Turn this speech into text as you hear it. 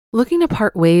Looking to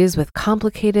part ways with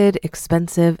complicated,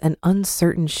 expensive, and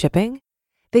uncertain shipping?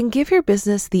 Then give your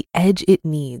business the edge it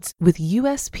needs with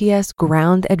USPS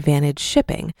Ground Advantage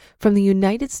shipping from the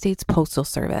United States Postal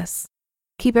Service.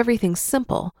 Keep everything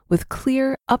simple with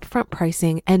clear, upfront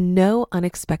pricing and no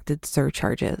unexpected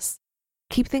surcharges.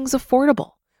 Keep things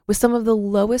affordable with some of the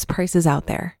lowest prices out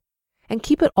there. And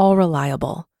keep it all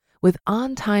reliable with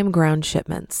on-time ground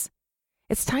shipments.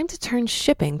 It's time to turn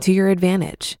shipping to your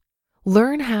advantage.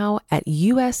 Learn how at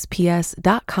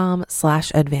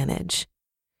USPS.com/advantage.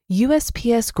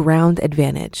 USPS Ground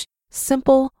Advantage.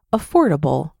 Simple,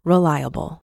 affordable,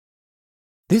 reliable.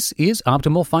 This is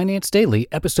Optimal Finance Daily,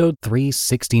 episode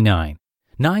 369.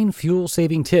 9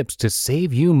 fuel-saving tips to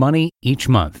save you money each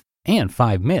month, and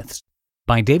 5 myths,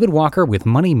 by David Walker with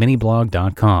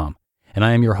MoneyMiniBlog.com. And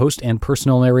I am your host and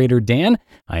personal narrator, Dan.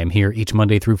 I am here each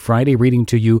Monday through Friday reading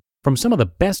to you from some of the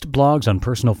best blogs on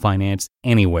personal finance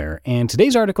anywhere. And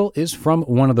today's article is from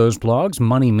one of those blogs,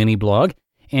 Money Mini Blog.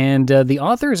 And the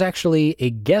author is actually a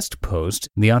guest post.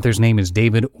 The author's name is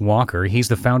David Walker. He's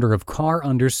the founder of Car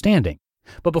Understanding.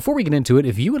 But before we get into it,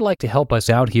 if you would like to help us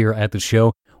out here at the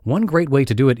show, one great way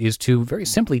to do it is to very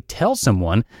simply tell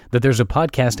someone that there's a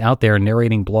podcast out there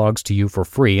narrating blogs to you for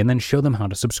free and then show them how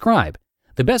to subscribe.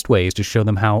 The best way is to show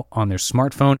them how on their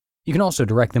smartphone. You can also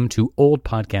direct them to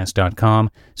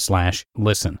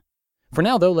oldpodcast.com/listen. For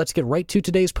now, though, let's get right to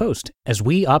today's post as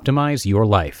we optimize your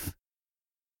life.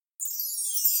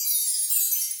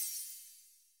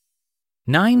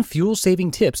 9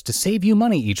 fuel-saving tips to save you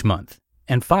money each month,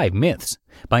 and 5 myths,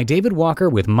 by David Walker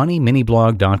with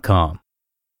MoneyMiniBlog.com.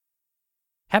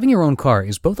 Having your own car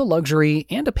is both a luxury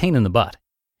and a pain in the butt.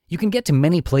 You can get to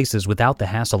many places without the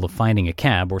hassle of finding a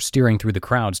cab or steering through the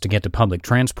crowds to get to public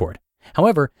transport.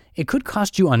 However, it could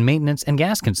cost you on maintenance and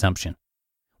gas consumption.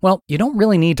 Well, you don't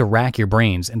really need to rack your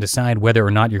brains and decide whether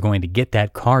or not you're going to get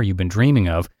that car you've been dreaming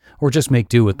of or just make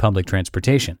do with public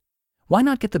transportation. Why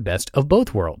not get the best of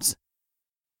both worlds?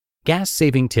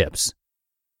 Gas-saving tips.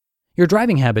 Your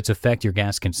driving habits affect your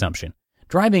gas consumption.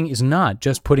 Driving is not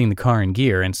just putting the car in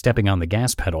gear and stepping on the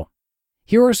gas pedal.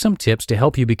 Here are some tips to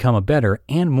help you become a better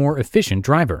and more efficient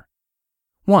driver.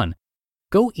 1.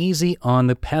 Go easy on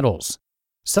the pedals.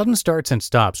 Sudden starts and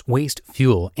stops waste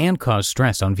fuel and cause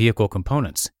stress on vehicle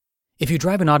components. If you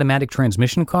drive an automatic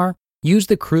transmission car, use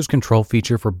the cruise control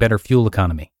feature for better fuel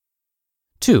economy.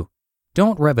 2.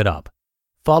 Don't rev it up.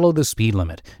 Follow the speed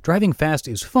limit. Driving fast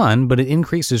is fun, but it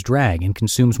increases drag and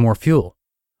consumes more fuel.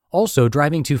 Also,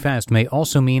 driving too fast may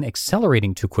also mean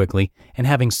accelerating too quickly and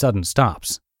having sudden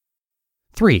stops.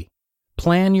 3.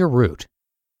 Plan your route.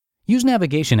 Use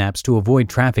navigation apps to avoid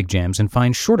traffic jams and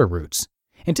find shorter routes.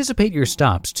 Anticipate your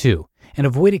stops, too, and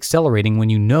avoid accelerating when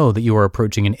you know that you are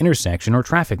approaching an intersection or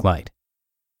traffic light.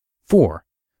 4.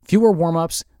 Fewer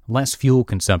warm-ups, less fuel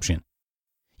consumption.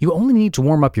 You only need to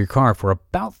warm up your car for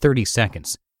about 30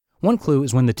 seconds. One clue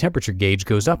is when the temperature gauge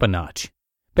goes up a notch.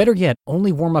 Better yet,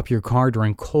 only warm up your car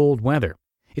during cold weather.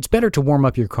 It's better to warm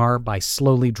up your car by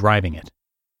slowly driving it.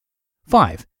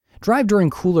 5. Drive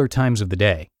during cooler times of the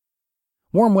day.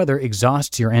 Warm weather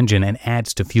exhausts your engine and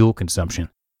adds to fuel consumption.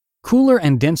 Cooler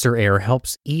and denser air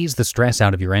helps ease the stress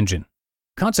out of your engine.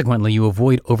 Consequently, you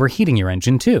avoid overheating your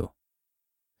engine too.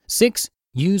 6.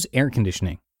 Use air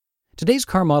conditioning. Today's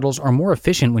car models are more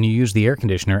efficient when you use the air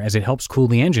conditioner as it helps cool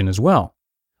the engine as well.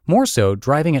 More so,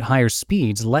 driving at higher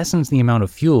speeds lessens the amount of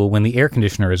fuel when the air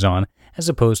conditioner is on as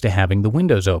opposed to having the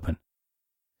windows open.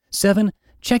 7.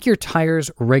 Check your tires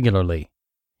regularly.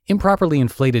 Improperly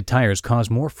inflated tires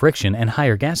cause more friction and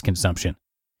higher gas consumption.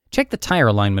 Check the tire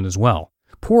alignment as well.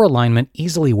 Poor alignment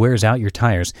easily wears out your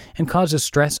tires and causes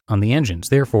stress on the engines,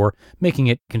 therefore making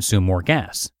it consume more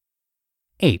gas.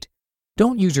 8.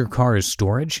 Don't use your car as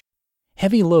storage.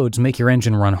 Heavy loads make your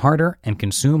engine run harder and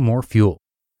consume more fuel.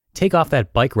 Take off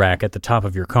that bike rack at the top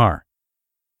of your car.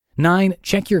 9.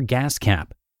 Check your gas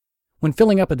cap. When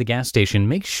filling up at the gas station,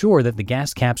 make sure that the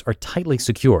gas caps are tightly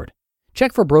secured.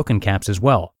 Check for broken caps as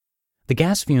well. The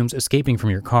gas fumes escaping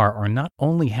from your car are not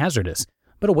only hazardous,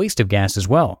 but a waste of gas as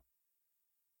well.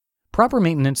 Proper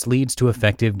maintenance leads to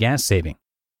effective gas saving.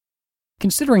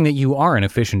 Considering that you are an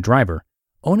efficient driver,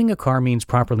 owning a car means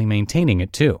properly maintaining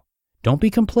it too. Don't be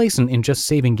complacent in just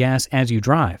saving gas as you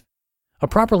drive. A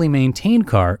properly maintained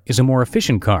car is a more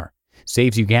efficient car,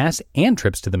 saves you gas and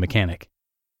trips to the mechanic.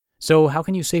 So how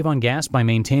can you save on gas by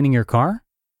maintaining your car?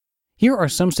 Here are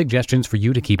some suggestions for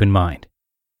you to keep in mind.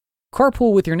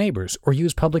 Carpool with your neighbors or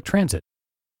use public transit.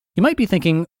 You might be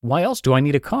thinking, why else do I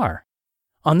need a car?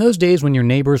 On those days when your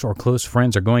neighbors or close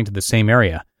friends are going to the same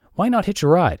area, why not hitch a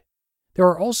ride? There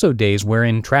are also days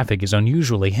wherein traffic is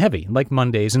unusually heavy, like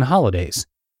Mondays and holidays.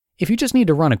 If you just need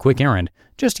to run a quick errand,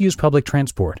 just use public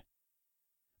transport.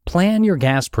 Plan your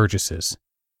gas purchases.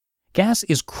 Gas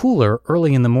is cooler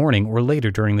early in the morning or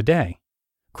later during the day.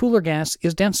 Cooler gas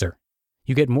is denser.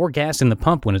 You get more gas in the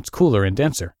pump when it's cooler and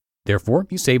denser. Therefore,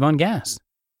 you save on gas.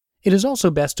 It is also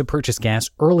best to purchase gas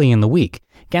early in the week.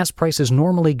 Gas prices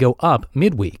normally go up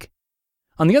midweek.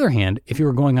 On the other hand, if you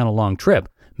are going on a long trip,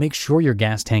 make sure your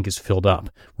gas tank is filled up.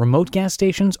 Remote gas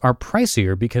stations are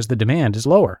pricier because the demand is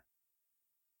lower.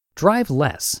 Drive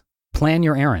less. Plan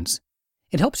your errands.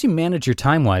 It helps you manage your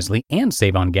time wisely and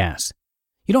save on gas.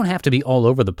 You don't have to be all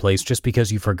over the place just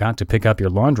because you forgot to pick up your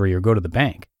laundry or go to the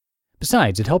bank.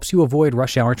 Besides, it helps you avoid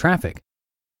rush hour traffic.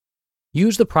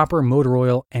 Use the proper motor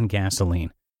oil and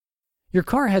gasoline. Your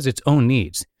car has its own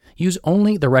needs. Use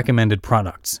only the recommended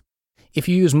products. If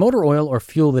you use motor oil or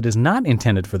fuel that is not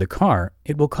intended for the car,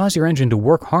 it will cause your engine to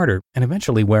work harder and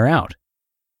eventually wear out.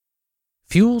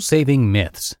 Fuel-saving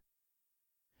myths.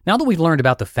 Now that we've learned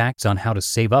about the facts on how to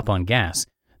save up on gas,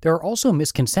 there are also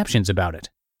misconceptions about it.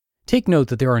 Take note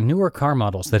that there are newer car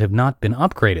models that have not been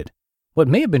upgraded. What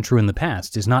may have been true in the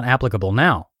past is not applicable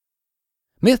now.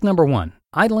 Myth number 1.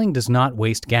 Idling does not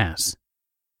waste gas.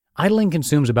 Idling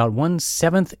consumes about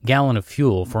 1/7 gallon of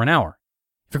fuel for an hour.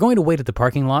 If you're going to wait at the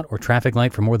parking lot or traffic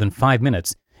light for more than 5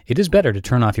 minutes, it is better to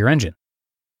turn off your engine.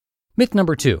 Myth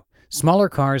number 2. Smaller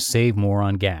cars save more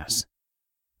on gas.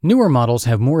 Newer models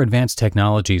have more advanced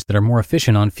technologies that are more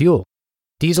efficient on fuel.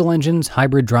 Diesel engines,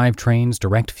 hybrid drivetrains,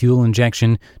 direct fuel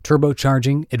injection,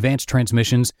 turbocharging, advanced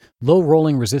transmissions, low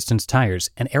rolling resistance tires,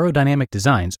 and aerodynamic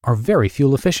designs are very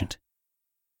fuel efficient.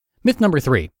 Myth number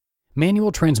 3.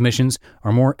 Manual transmissions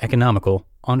are more economical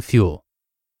on fuel.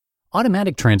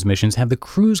 Automatic transmissions have the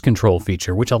cruise control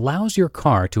feature, which allows your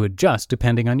car to adjust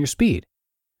depending on your speed.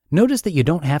 Notice that you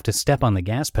don't have to step on the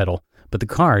gas pedal, but the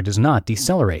car does not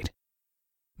decelerate.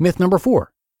 Myth number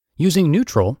 4. Using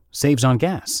neutral saves on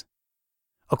gas.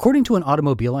 According to an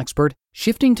automobile expert,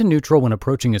 shifting to neutral when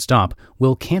approaching a stop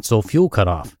will cancel fuel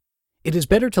cutoff. It is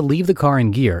better to leave the car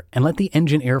in gear and let the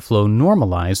engine airflow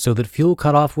normalize so that fuel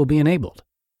cutoff will be enabled.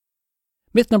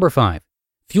 Myth number 5.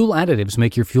 Fuel additives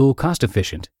make your fuel cost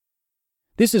efficient.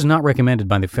 This is not recommended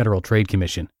by the Federal Trade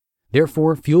Commission.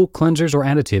 Therefore, fuel cleansers or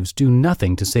additives do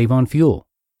nothing to save on fuel.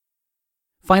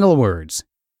 Final words.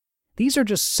 These are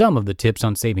just some of the tips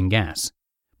on saving gas.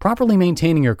 Properly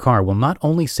maintaining your car will not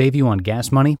only save you on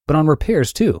gas money, but on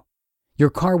repairs too.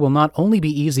 Your car will not only be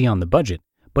easy on the budget,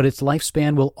 but its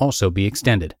lifespan will also be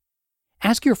extended.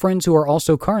 Ask your friends who are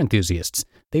also car enthusiasts.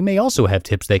 They may also have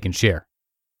tips they can share.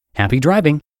 Happy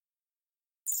driving!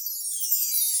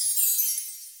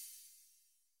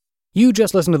 You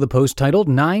just listened to the post titled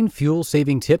 9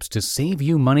 Fuel-Saving Tips to Save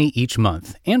You Money Each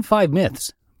Month and 5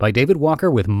 Myths by David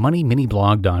Walker with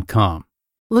MoneyMiniBlog.com.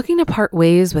 Looking to part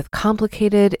ways with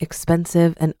complicated,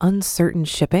 expensive, and uncertain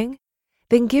shipping?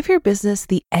 Then give your business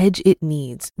the edge it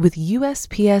needs with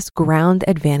USPS Ground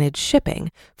Advantage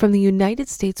shipping from the United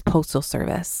States Postal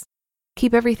Service.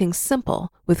 Keep everything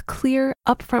simple with clear,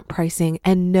 upfront pricing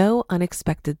and no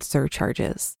unexpected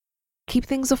surcharges. Keep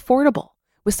things affordable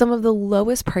with some of the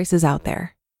lowest prices out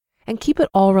there. And keep it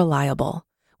all reliable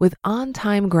with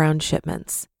on-time ground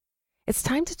shipments. It's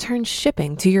time to turn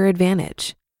shipping to your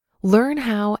advantage. Learn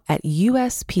how at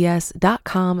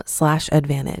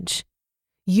USPS.com/advantage.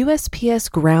 USPS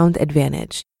Ground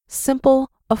Advantage. Simple,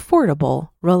 affordable,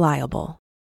 reliable.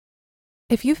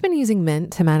 If you've been using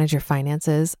Mint to manage your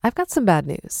finances, I've got some bad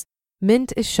news.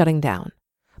 Mint is shutting down.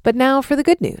 But now for the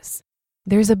good news.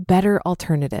 There's a better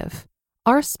alternative.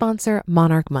 Our sponsor,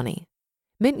 Monarch Money.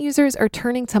 Mint users are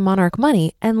turning to Monarch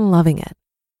Money and loving it.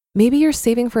 Maybe you're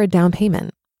saving for a down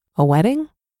payment, a wedding,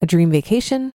 a dream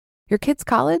vacation, your kids'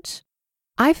 college?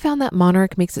 I found that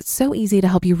Monarch makes it so easy to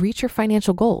help you reach your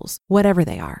financial goals, whatever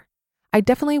they are. I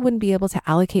definitely wouldn't be able to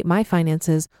allocate my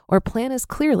finances or plan as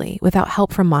clearly without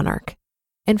help from Monarch.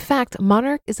 In fact,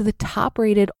 Monarch is the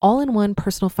top-rated all-in-one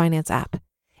personal finance app.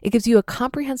 It gives you a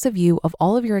comprehensive view of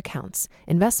all of your accounts,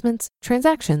 investments,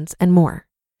 transactions, and more.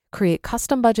 Create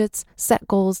custom budgets, set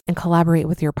goals, and collaborate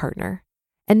with your partner.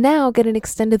 And now get an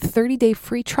extended 30-day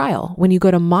free trial when you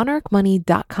go to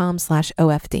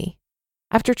monarchmoney.com/OFD.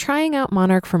 After trying out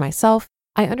Monarch for myself,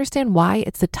 I understand why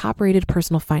it's the top-rated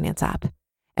personal finance app.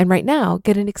 And right now,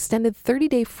 get an extended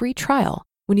 30-day free trial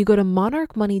when you go to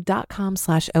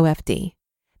monarchmoney.com/OFD.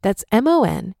 That's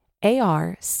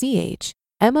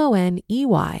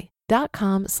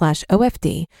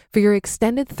monarchmoney.com/OFD for your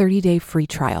extended 30-day free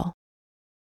trial.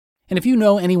 And if you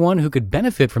know anyone who could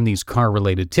benefit from these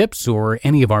car-related tips or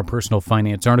any of our personal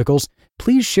finance articles,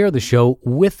 please share the show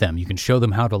with them. You can show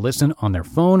them how to listen on their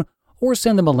phone or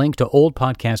send them a link to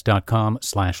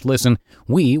oldpodcast.com/listen.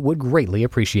 We would greatly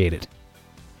appreciate it.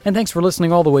 And thanks for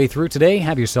listening all the way through today.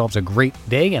 Have yourselves a great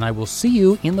day, and I will see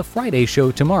you in the Friday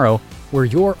show tomorrow, where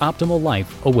your optimal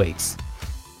life awaits.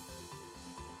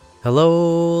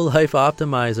 Hello, Life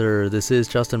Optimizer. This is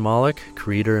Justin Malik,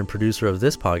 creator and producer of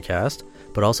this podcast,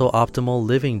 but also Optimal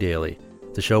Living Daily,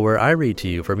 the show where I read to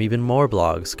you from even more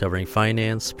blogs covering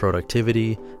finance,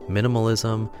 productivity,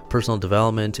 minimalism, personal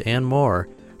development, and more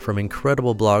from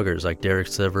incredible bloggers like Derek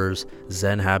Sivers,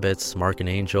 Zen Habits, Mark and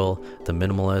Angel, The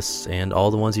Minimalists, and all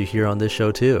the ones you hear on this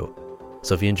show too.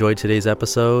 So if you enjoyed today's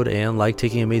episode and like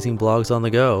taking amazing blogs on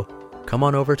the go, come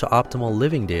on over to Optimal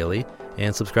Living Daily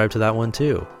and subscribe to that one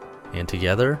too. And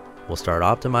together, we'll start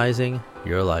optimizing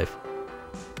your life.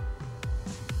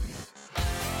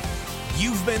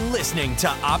 You've been listening to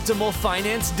Optimal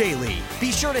Finance Daily.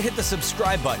 Be sure to hit the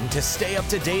subscribe button to stay up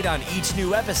to date on each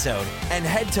new episode and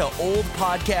head to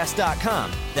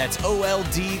oldpodcast.com. That's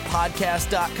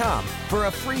OLDpodcast.com for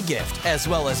a free gift as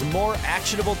well as more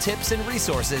actionable tips and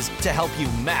resources to help you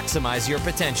maximize your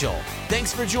potential.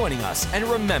 Thanks for joining us, and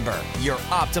remember, your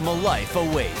optimal life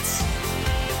awaits.